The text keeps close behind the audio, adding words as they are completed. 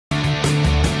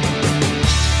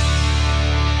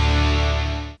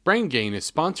Brain Gain is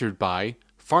sponsored by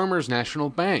Farmers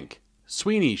National Bank,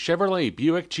 Sweeney Chevrolet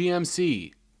Buick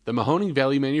GMC, the Mahoning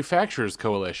Valley Manufacturers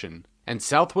Coalition, and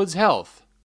Southwoods Health.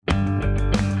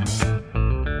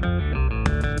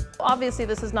 Obviously,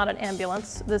 this is not an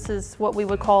ambulance. This is what we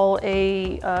would call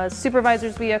a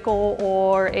supervisor's vehicle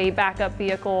or a backup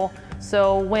vehicle.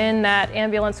 So when that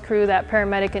ambulance crew, that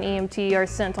paramedic and EMT are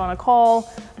sent on a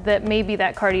call, that may be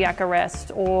that cardiac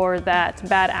arrest or that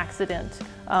bad accident,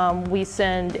 we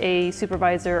send a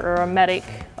supervisor or a medic,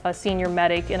 a senior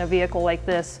medic in a vehicle like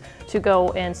this to go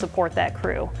and support that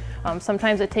crew.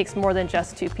 Sometimes it takes more than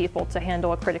just 2 people to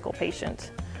handle a critical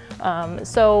patient.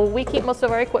 So we keep most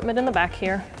of our equipment in the back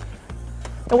here.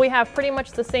 And we have pretty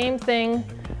much the same thing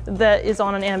that is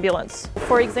on an ambulance.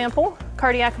 For example,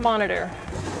 cardiac monitor.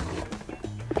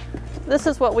 This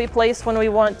is what we place when we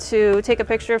want to take a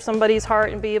picture of somebody's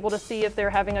heart and be able to see if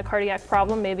they're having a cardiac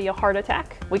problem, maybe a heart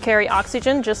attack. We carry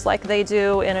oxygen just like they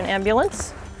do in an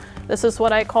ambulance. This is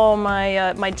what I call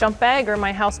my, my jump bag or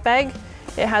my house bag.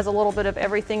 It has a little bit of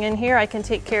everything in here. I can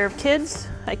take care of kids,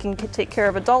 I can take care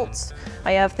of adults.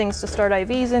 I have things to start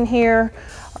IVs in here,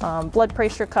 blood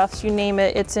pressure cuffs, you name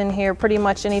it, it's in here. Pretty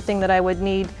much anything that I would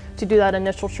need to do that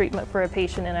initial treatment for a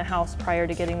patient in a house prior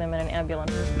to getting them in an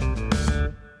ambulance.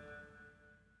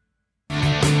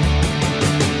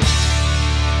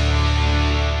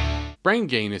 Brain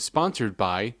Gain is sponsored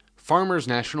by Farmers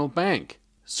National Bank,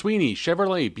 Sweeney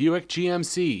Chevrolet Buick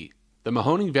GMC, the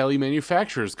Mahoning Valley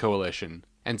Manufacturers Coalition,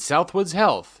 and Southwoods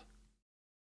Health.